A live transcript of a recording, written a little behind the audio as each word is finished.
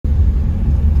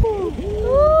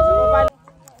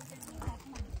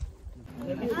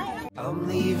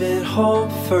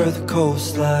home for the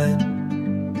coastline,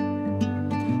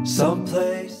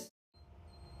 someplace.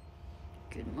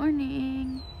 Good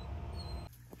morning.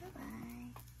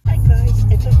 Hi guys,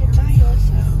 ito na tayo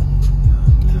sa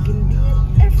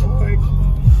Magindang Airport.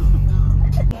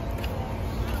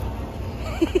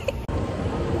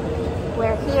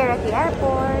 We're here at the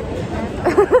airport.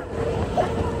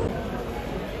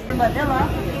 Manila,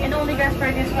 and only gas for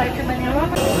this flight to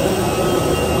Manila.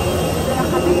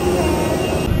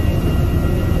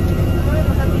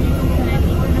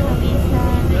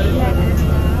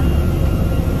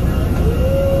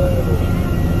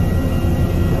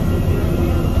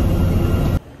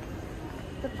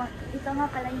 Ito nga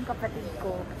pala yung kapatid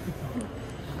ko.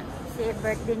 Kasi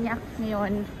birthday niya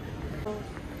ngayon.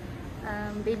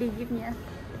 Baby gift niya.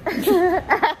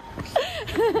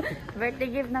 Birthday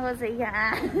gift na ko sa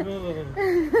iya.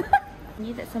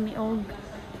 Ngita sa miog.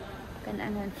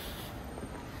 Kanangan.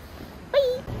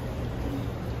 Bye!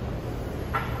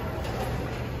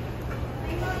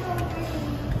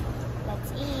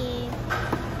 Let's eat.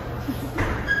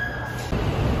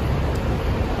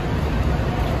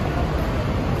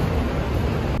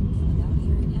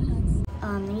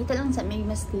 Nangita lang sa may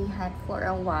maslihat for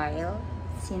a while.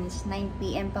 Since 9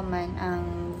 PM pa man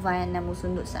ang van na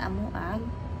musundo sa amuag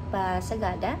pa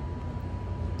Sagada.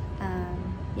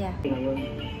 Yeah.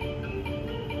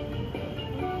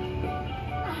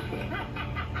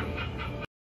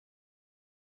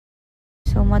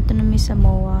 So, mato na mi sa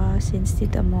MOA since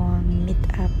dito mo ang meet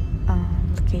up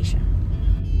location.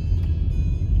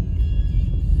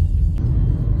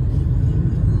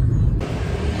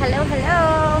 Hello, hello!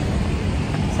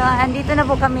 So, andito na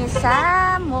po kami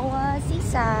sa MOA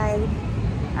Seaside.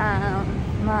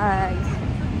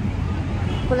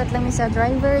 Kulat lang sa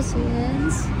driver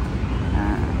since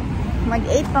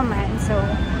mag-8 pa man. So,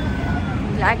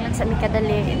 lag lang sa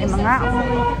mikadali ng mga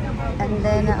and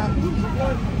then,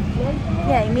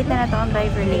 yeah, i-meet na to ang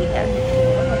driver later.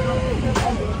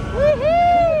 Woohoo!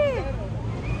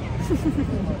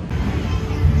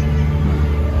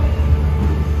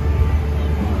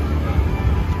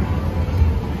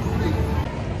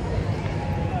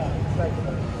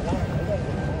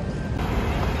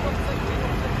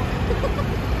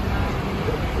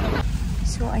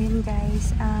 So, ayun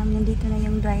guys, nandito na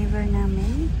yung driver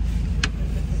namin.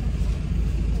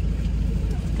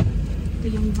 Ito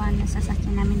yung van na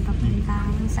sasakyan namin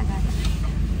papuntang Sagada.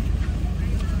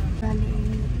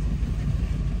 Bali,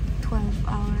 12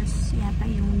 hours yata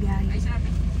yung biyahe.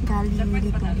 Galing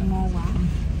dito MOA.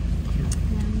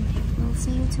 And we'll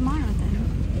see you tomorrow then.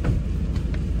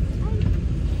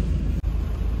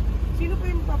 Sino po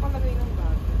yung papalagay ng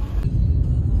bag?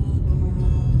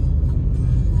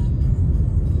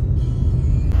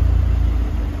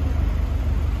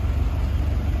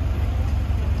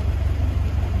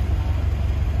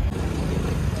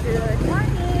 Good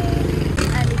morning!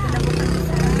 Dito na po kami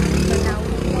sa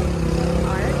Banaue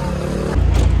Arch.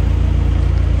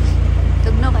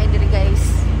 Tugno kayo diri guys.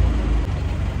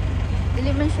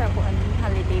 Dili man siya po anong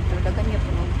holiday pero dagan niya po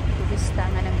ng turista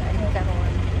nga nag-aling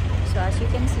karon. So as you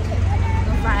can see,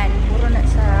 yung van puro na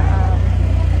sa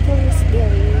tourist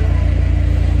area.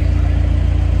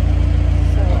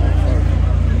 So,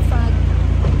 fog.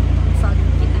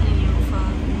 Kita niyo yung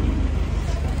fog.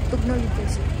 Tugno yung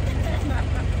kasi.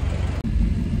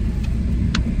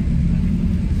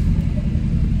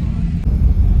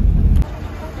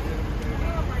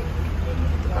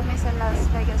 Kami sa Las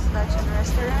Vegas Lodge and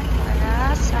Restaurant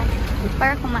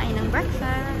para kumain ng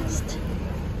breakfast.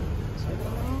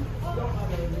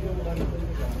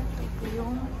 Ito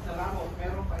yung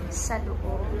sa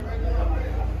loob.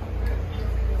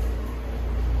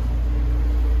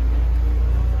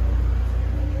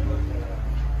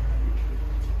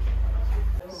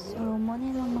 So, muna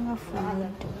lang mga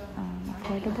food.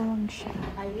 Affordable lang siya.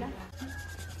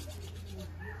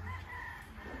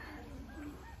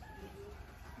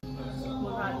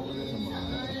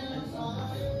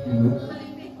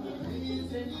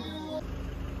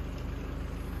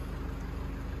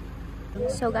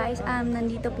 So guys,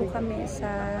 nandito po kami sa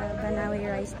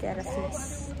Banaue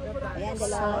Terraces.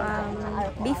 So,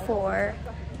 before,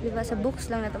 diba sa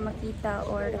books lang na ito makita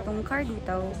or itong car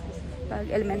dito, pag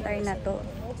elementary na to.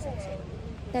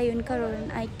 Dahil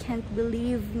karon, I can't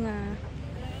believe nga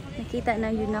nakita na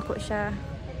yun ako siya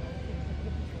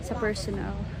sa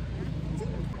personal.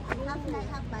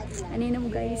 Ano mo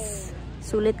guys?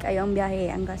 Sulit kayo ang biyahe,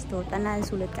 ang gasto. Tanan,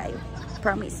 sulit kayo.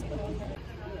 Promise.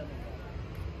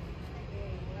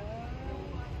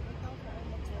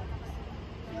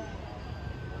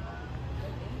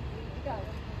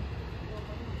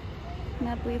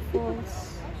 Napoy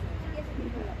Falls.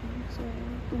 So,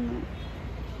 puno.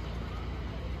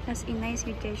 As in, nice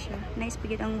good guys siya. Nice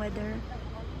pigit ang weather.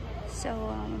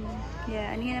 So,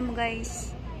 yeah. Ano yun mo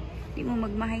guys? Di mo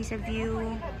magmahay sa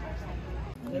view.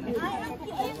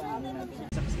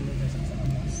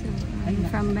 So,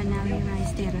 from Banaue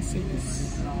Arch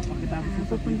Terraces.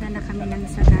 Pupunta na kami ng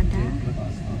Sagada.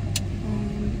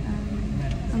 And,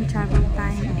 ang travel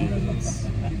time is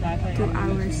 2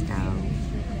 hours daw.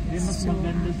 So,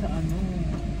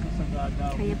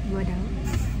 kaya po ba daw?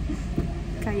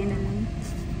 Kaya na lang.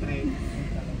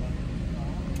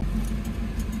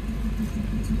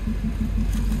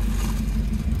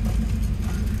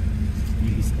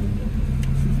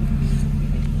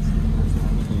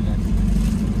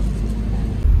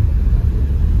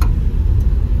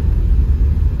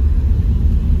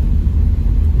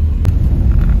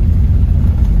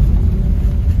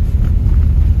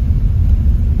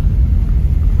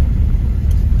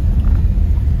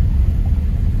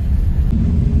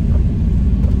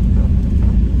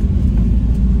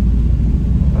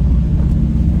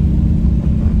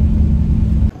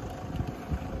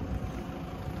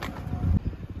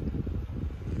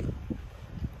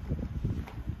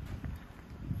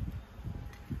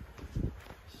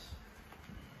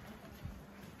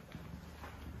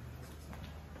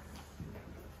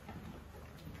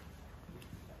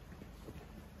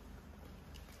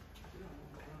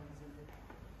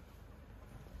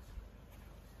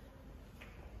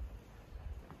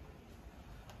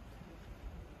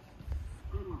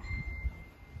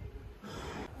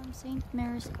 St.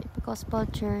 Mary's Episcopal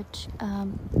Church,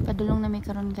 padulong na may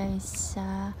karon guys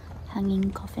sa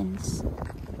hanging coffins.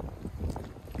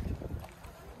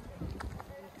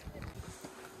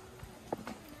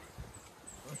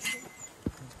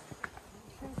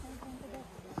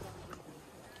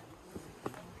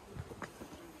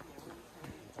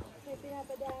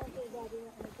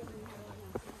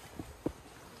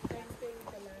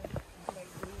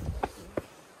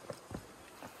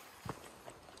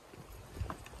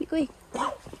 Uy.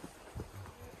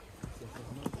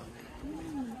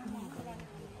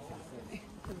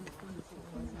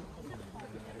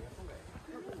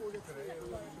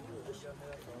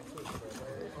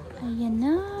 Ayan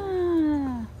na.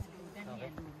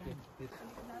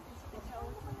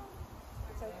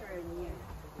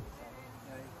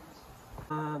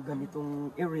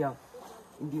 Ganitong area,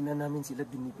 hindi na namin sila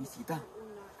binibisita.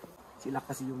 Sila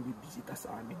kasi yung bibisita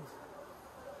sa amin.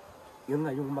 Yun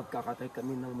nga, yung magkakatay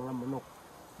kami ng mga manok.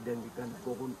 Then we can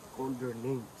call their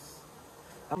names.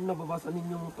 Ang nababasa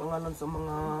ninyong pangalan sa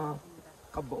mga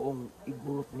kabaong,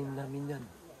 ibunot name namin yan.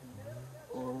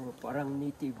 O parang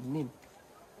native name.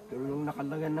 Pero yung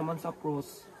nakalagay naman sa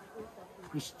cross,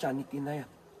 Christianity na yan.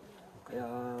 Kaya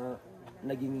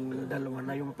naging dalawa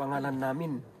na yung pangalan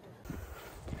namin.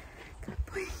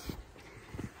 Kapoy.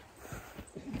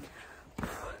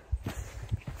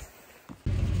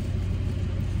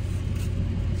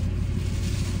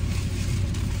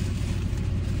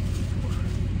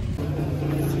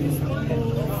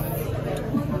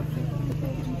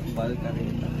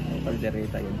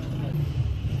 Caldereta yun.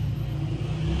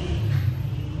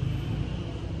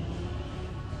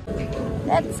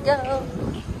 Let's go!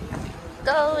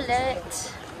 Go,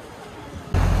 let's!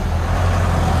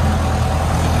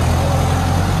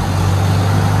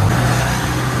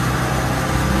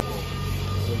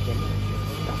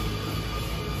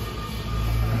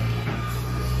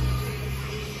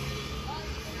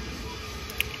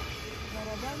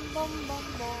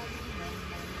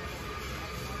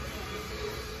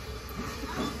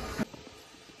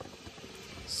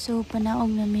 So,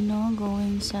 panaog namin no,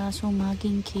 going sa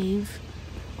Sumaging Cave.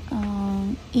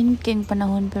 In king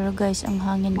panahon, pero guys, ang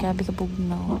hangin grabe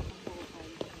kabugnaw.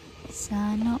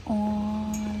 Sana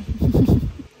all.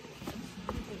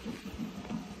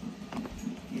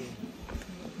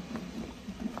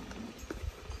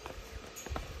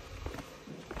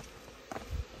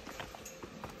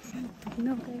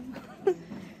 Pagnaw kayo.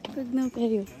 Pagnaw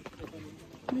kayo.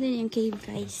 Ito yung cave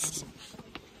guys.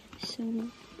 So,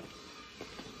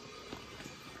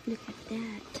 look at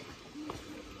that.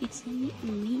 It's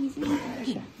amazing.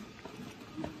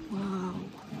 Wow.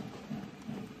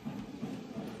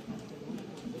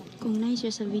 Kung nice siya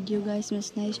sa video guys,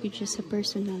 mas nice siya sa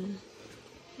personal.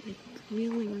 Like,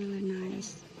 really, really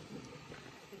nice.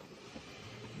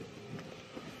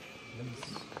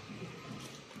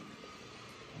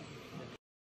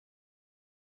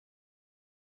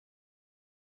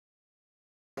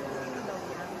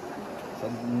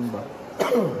 Saan ba?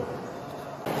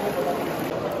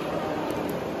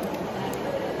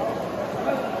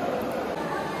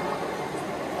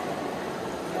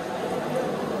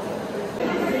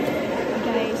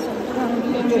 Guys, sobrang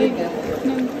tubig.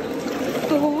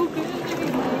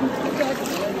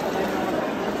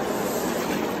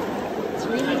 It's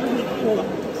really cold.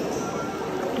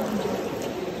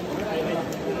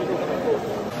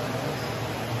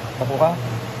 Tapo ka?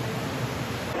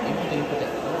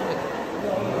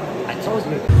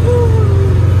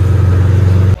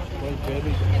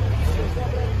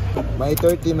 May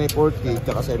 30, may 40,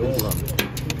 tsaka 70 lang.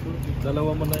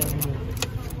 Dalawa mo na yan.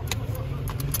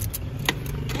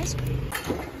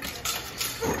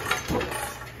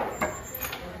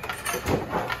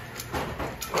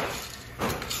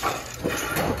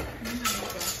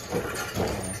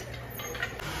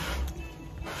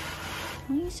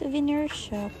 May souvenir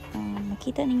shop.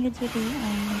 Makita ninyo dito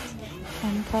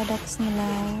ang products nila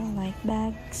like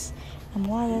bags,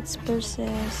 wallets,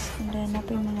 purses, and then na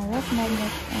po yung mga rough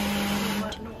magnet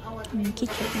and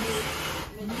keychains.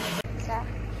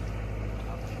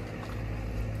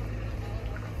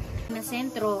 Na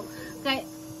sentro, kay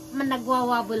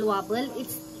nagwa-wobble-wobble,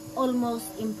 it's almost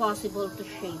impossible to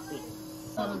shape it.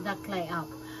 So the clay up.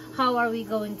 How are we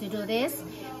going to do this?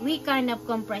 We kind of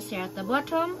compress here at the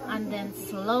bottom and then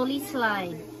slowly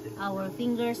slide our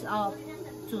fingers up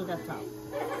to the top.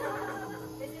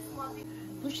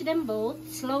 Push them both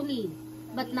slowly,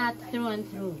 but not through and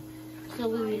through. So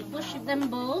we will push them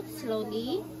both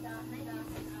slowly.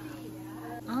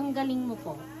 Ang galing mo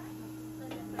po.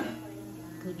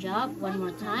 Good job. One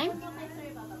more time.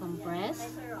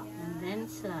 Compress and then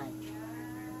slide.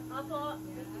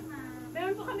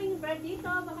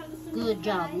 Good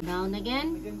job. Down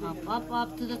again. Up, up, up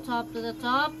to the top, to the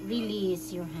top.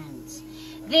 Release your hands.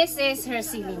 This is her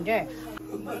cylinder.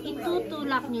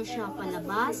 Itutulak niyo siya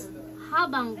palabas.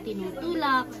 Habang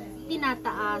tinutulak,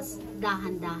 tinataas,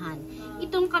 dahan-dahan.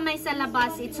 Itong kamay sa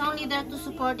labas, it's only there to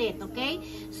support it, okay?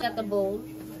 So at the bowl,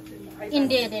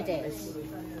 indeed it is.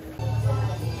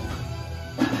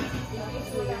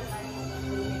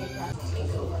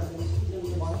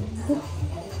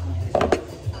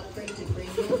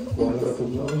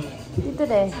 Dito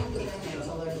deh.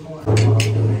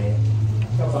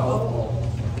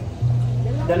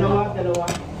 Dalawa.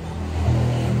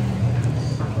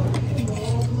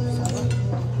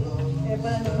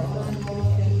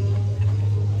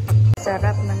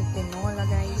 Sarap ng tinola,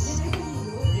 guys.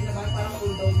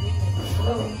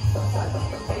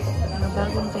 Mga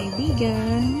bagong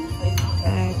kaibigan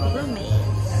at roommates.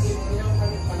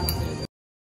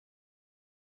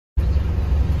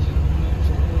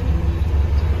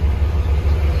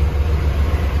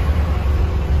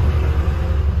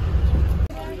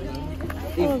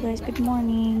 Hello guys, good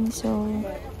morning. So,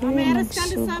 very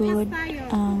magsugod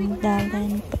ang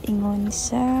dalan paingon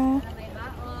sa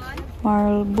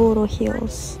Marlboro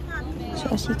Hills. So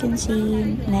as you can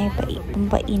see,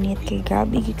 pampainit kay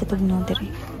grabe katugno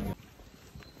diri.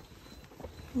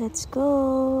 Let's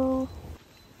go.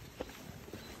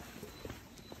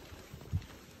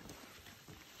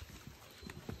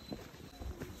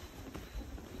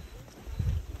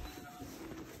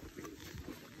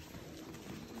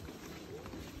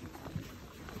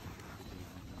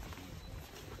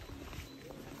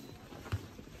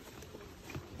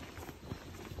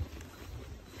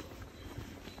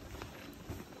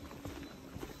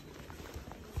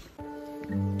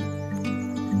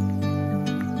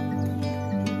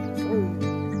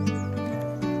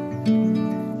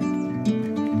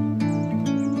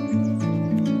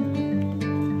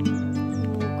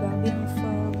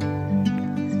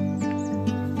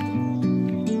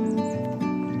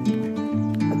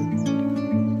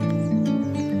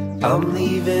 I'm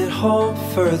leaving home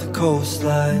for the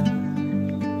coastline,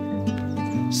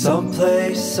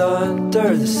 someplace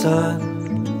under the sun.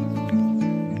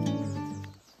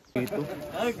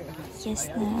 Yes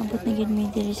na, abot na gid mi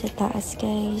diri sa taas,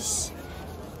 guys.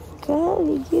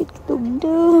 Kaligid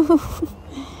tugdo.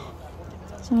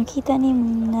 So makita ni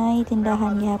na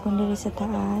tindahan gihapon diri sa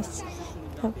taas.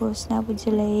 Tapos nabud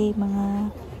sila mga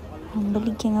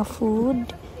baligya nga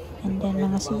food. And then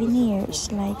mga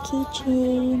souvenirs like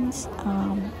keychains,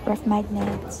 rough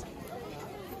magnets.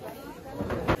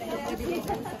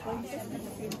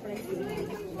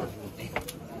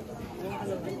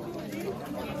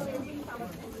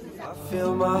 I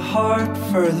feel my heart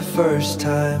for the first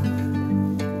time,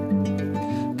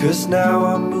 'cause now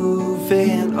I'm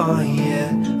moving on,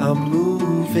 yeah, I'm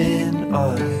moving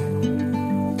on.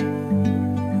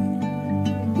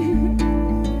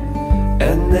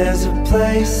 And there's a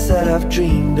place that I've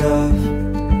dreamed of,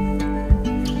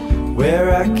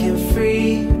 where I can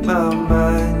free my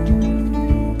mind.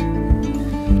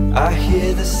 I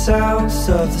hear the sounds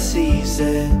of the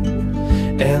season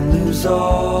and lose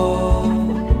all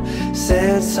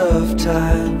sense of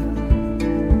time.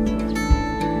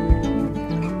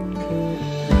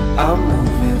 I'm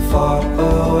moving far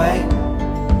away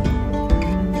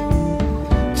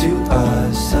to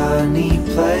a sunny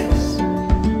place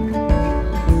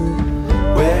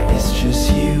where it's just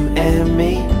you and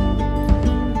me.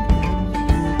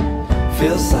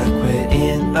 Feels like we're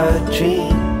in a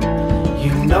dream.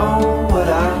 You know what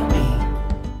I mean.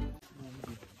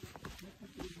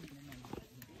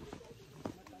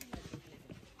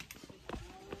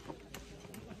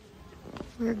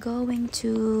 We're going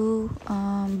to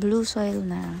blue soil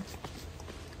na.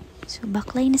 So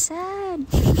baklay na sad.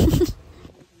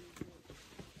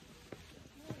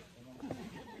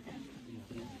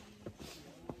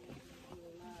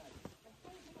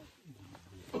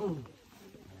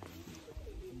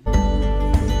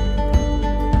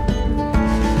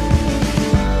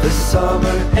 The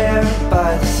summer air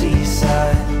by the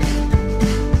seaside,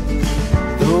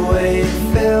 the way it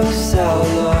fills our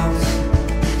lungs.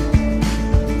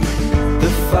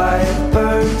 The fire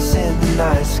burns in the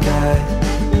night sky.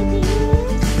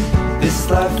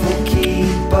 This life will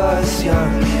keep us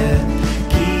young, yeah,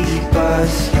 keep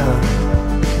us young.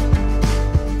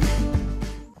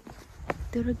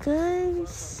 There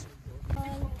guys.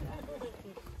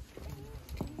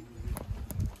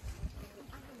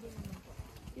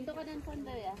 Dito ka din po,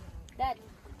 ya. Dad,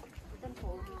 ito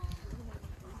po.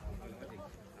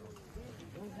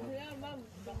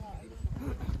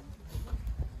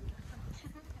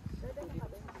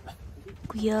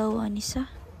 Kuya Wanisa.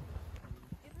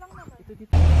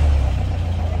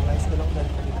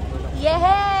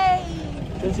 Yay!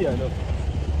 Saan si ano?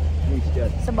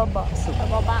 Sa baba. Sa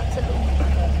baba. Sa loob.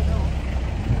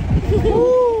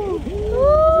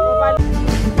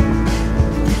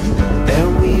 And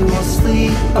we will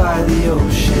sleep by the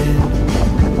ocean.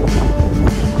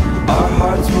 Our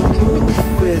hearts will move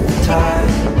with the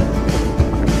tide.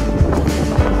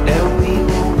 And we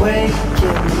will wake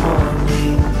in the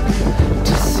morning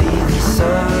to see the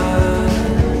sun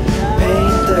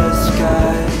paint the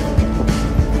sky.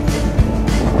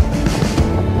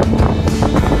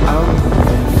 I'm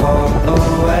moving far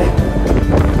away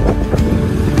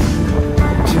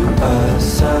to a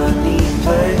sunny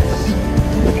place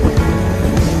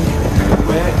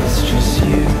where it's just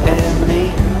you and me.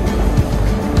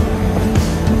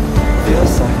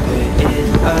 Feels like we're in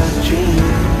a dream.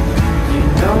 You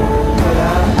know what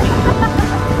I mean.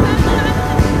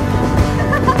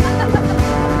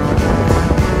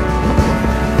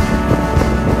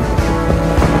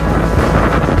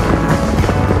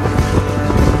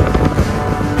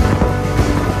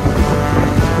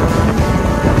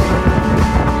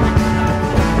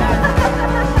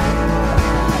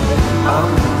 I'm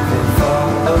moving far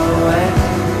away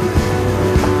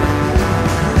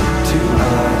to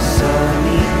a sunny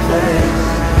place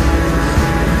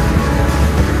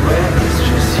where it's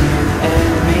just you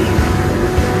and me.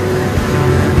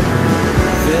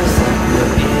 Feels like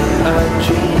we're in a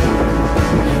dream.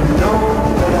 You know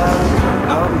what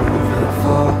I'm moving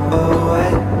far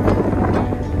away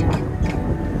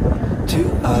to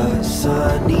a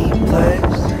sunny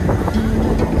place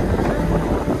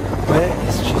where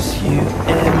it's just you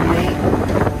and me.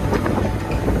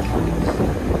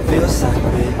 Feels like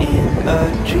we're in a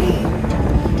dream.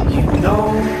 You know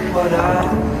what I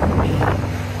mean.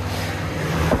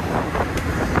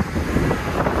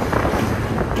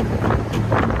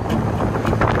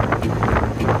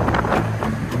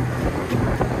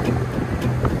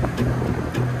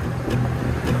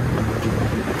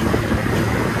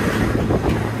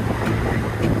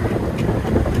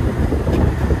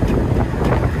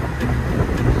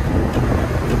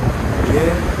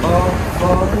 We're all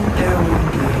falling and we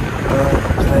need a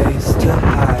place to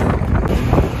hide.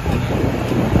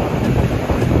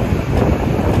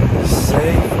 A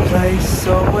safe place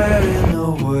somewhere in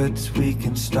the woods we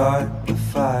can start a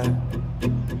fire.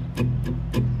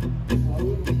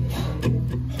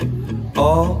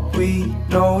 All we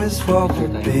know is what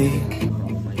will be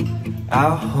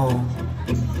our home.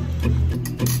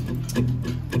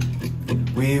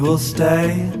 We will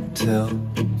stay till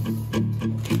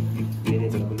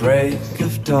the break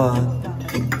of dawn.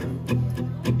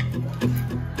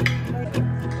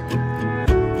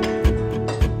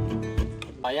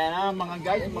 Ayan na mga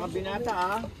guys, mga binata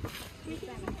ah.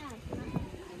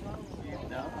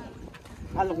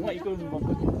 Alam ko nga ikaw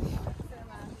lumabot.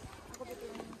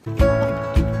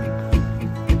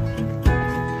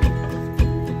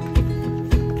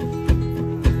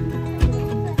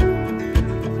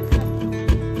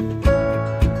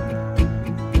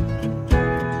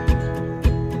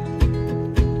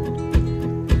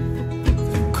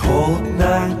 Cold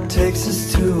night takes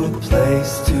us to a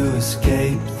place to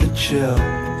escape the chill.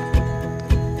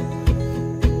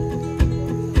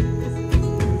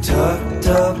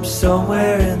 I'm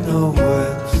somewhere in the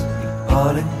woods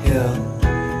on a hill.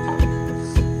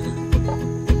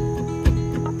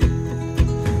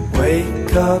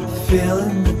 Wake up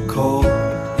feeling the cold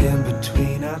in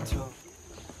between our toes.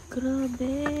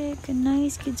 Grabe,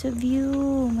 ka-nice kids of view.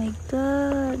 Oh my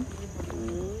God.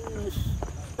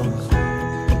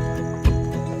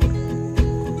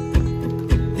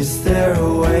 Is there a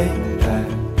way back?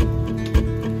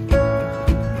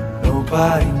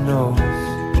 Nobody knows.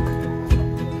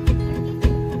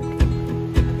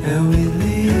 And we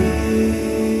leave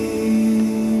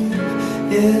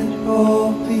it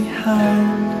all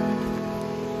behind.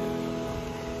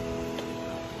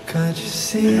 Can't you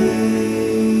see?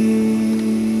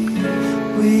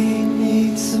 We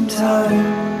need some time.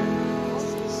 This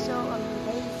is so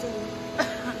amazing.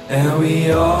 And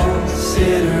we all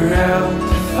sit around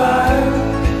the fire.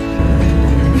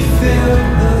 We feel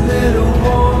a little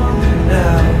warmer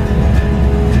now.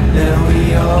 And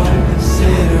we all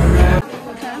sit around.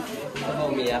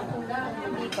 Umiyak.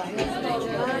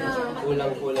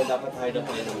 Kulang-kulang dapat hide up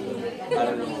kayo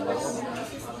para lumabas.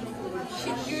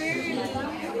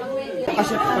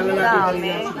 Kasi palalaki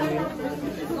na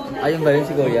Ayun ba yun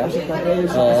si Goya?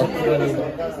 Oo.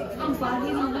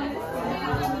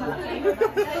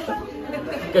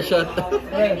 Kasyat.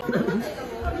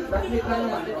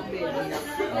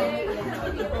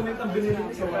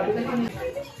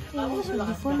 So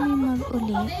before may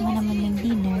mag-uli, may naman ng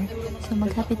dinner, so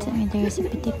maghapit sa amin there sa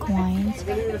Pitik Wines,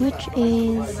 which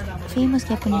is famous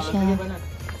kaya po na siya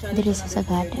dito sa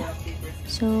Sagada.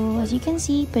 So as you can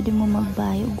see, pwede mo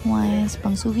mag-buy og wines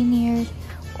pang souvenirs,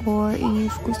 or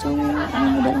if gusto mo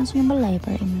madalang sa inyong balay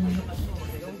para inom.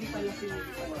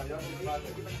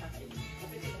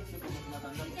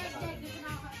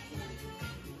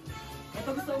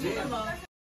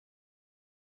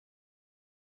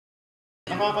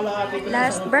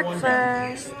 Last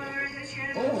breakfast.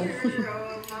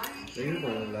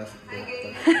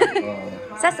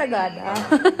 Sa Sagada.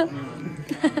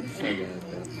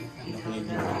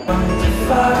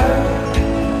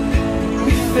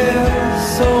 We feel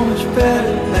so much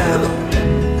better now.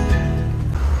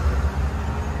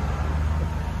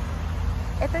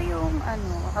 Ito yung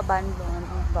abandoned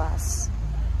bus.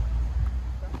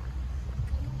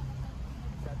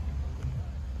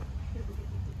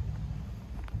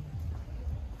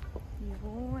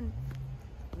 Yun.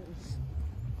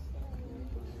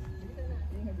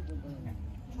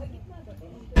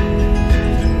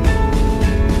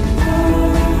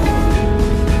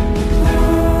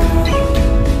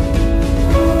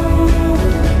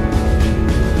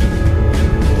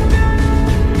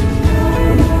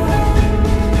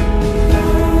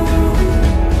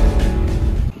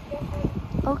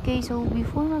 Okay, so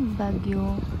before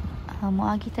mag-Baguio,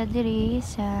 moagi ta diri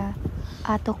sa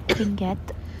Atok Pinget,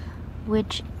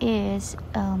 which is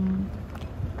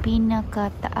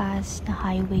pinakataas na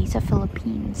highway sa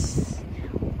Philippines.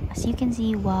 As you can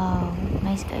see, wow,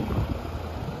 nice kayo.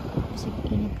 Kasi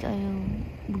init kayo,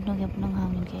 bugnag po ng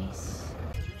hangin, guys.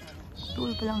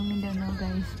 Tuol pa lang ang Mindanao,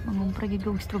 guys. Mangumpra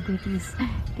gigawag strawberries.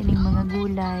 Tining mga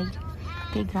gulay.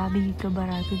 Kay grabe yung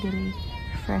kabarato diri.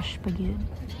 Fresh pa yun.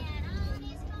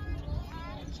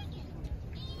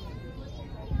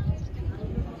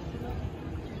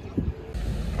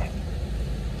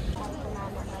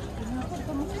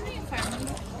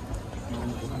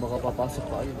 Baka papasok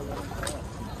pa yun.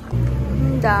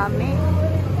 Dami.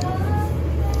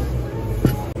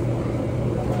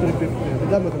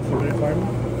 Dami kang solar farm.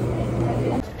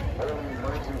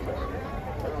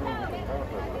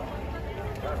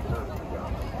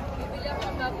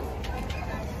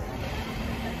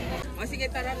 O sige,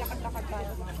 tara, lakad-lakad tayo.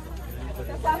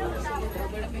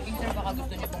 Sir, baka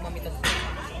gusto niyo pong mamitas.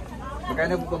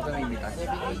 Magkano po bang kamimitas?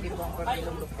 780 po ang per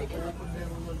kilong lupit.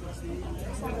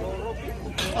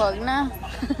 Huwag na.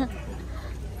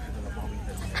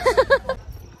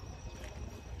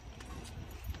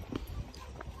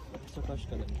 Sa cash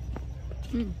ka lang.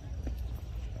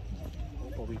 O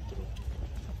pa-withdraw.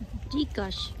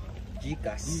 Gcash.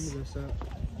 Gcash. Hindi mo sa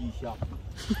G-Shock.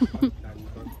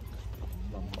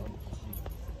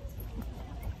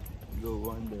 Go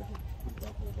wonder. Punta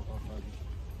ako baka kag.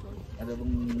 Ano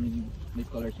bang may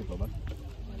scholarship pa ba?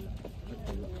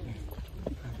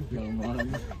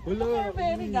 Wala.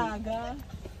 Very gaga.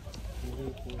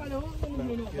 Ano?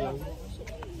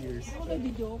 Years. Ano ba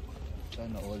video?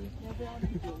 Sana all.